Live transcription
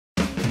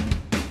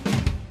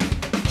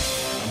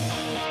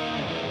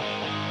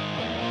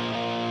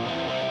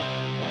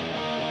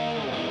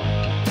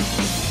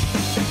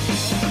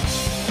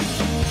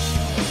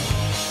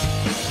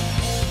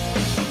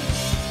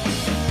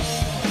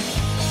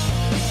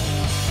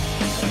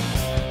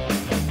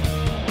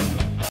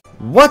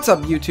What's up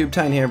YouTube,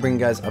 Tiny here, bringing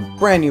you guys a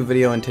brand new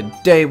video, and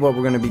today what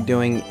we're going to be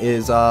doing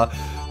is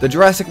the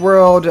Jurassic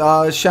World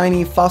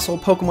shiny fossil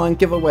Pokemon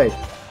giveaway.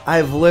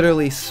 I've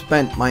literally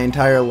spent my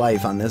entire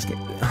life on this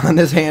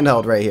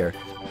handheld right here.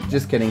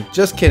 Just kidding,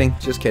 just kidding,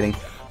 just kidding.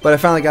 But I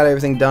finally got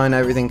everything done,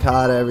 everything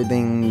caught,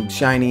 everything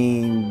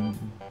shiny,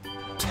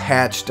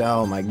 hatched.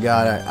 Oh my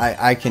god,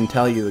 I can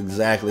tell you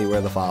exactly where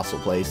the fossil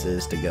place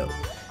is to go.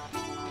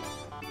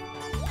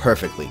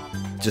 Perfectly.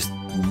 Just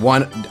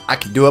one, I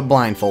can do it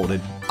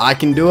blindfolded. I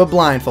can do it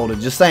blindfolded.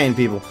 Just saying,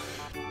 people.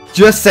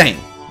 Just saying.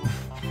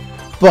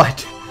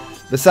 But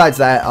besides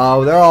that,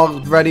 they're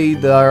all ready.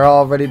 They're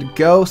all ready to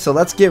go. So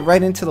let's get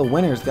right into the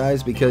winners,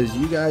 guys, because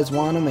you guys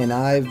want them, and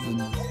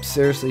I'm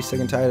seriously sick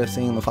and tired of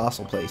seeing the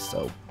fossil place.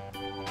 So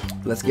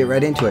let's get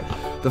right into it.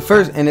 The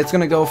first, and it's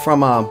gonna go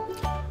from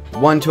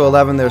 1 to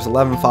 11. There's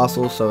 11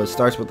 fossils, so it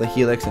starts with the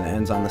helix and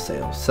ends on the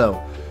sail.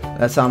 So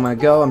that's how I'm gonna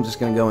go. I'm just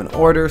gonna go in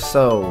order.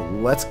 So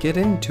let's get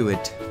into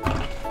it.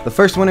 The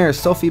first winner is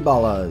Sophie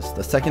Ballas,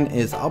 the second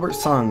is Albert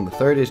Sung, the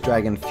third is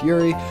Dragon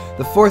Fury,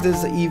 the fourth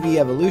is the EV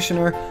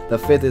Evolutioner, the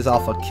fifth is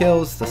Alpha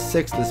Kills, the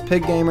sixth is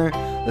Pig Gamer,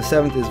 the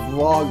seventh is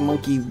Vlog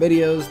Monkey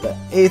Videos, the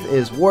eighth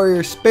is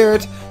Warrior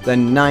Spirit, the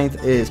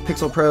ninth is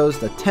Pixel Pros,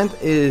 the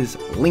 10th is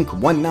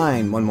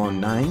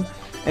Link19119,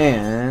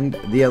 and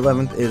the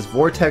 11th is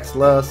Vortex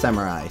La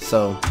Samurai.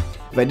 So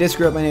if I did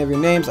screw up any of your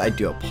names, I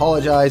do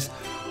apologize,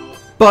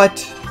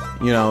 but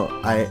you know,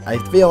 I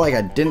feel like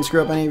I didn't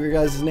screw up any of your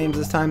guys' names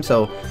this time,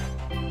 so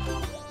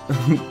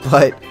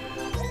but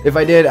if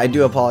I did, I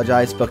do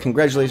apologize. But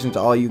congratulations to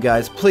all you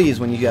guys.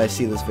 Please, when you guys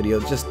see this video,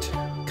 just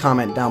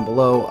comment down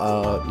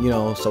below, you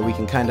know, so we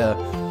can kind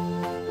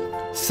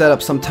of set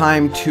up some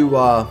time to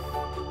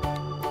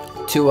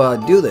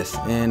do this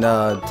and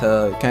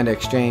to kind of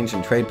exchange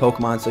and trade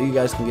Pokemon, so you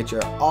guys can get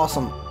your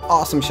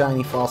awesome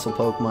shiny fossil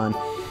Pokemon.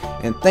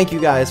 And thank you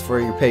guys for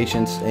your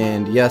patience,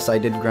 and yes, I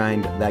did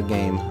grind that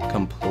game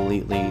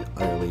completely,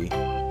 utterly,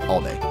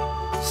 all day.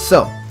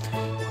 So,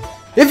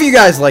 if you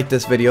guys like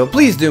this video,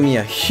 please do me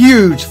a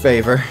huge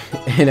favor,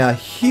 and I'm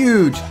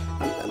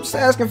just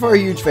asking for a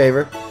huge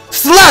favor.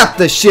 Slap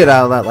the shit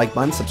out of that like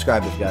button,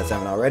 subscribe if you guys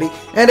haven't already,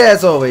 and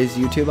as always,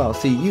 YouTube, I'll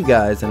see you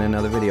guys in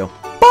another video.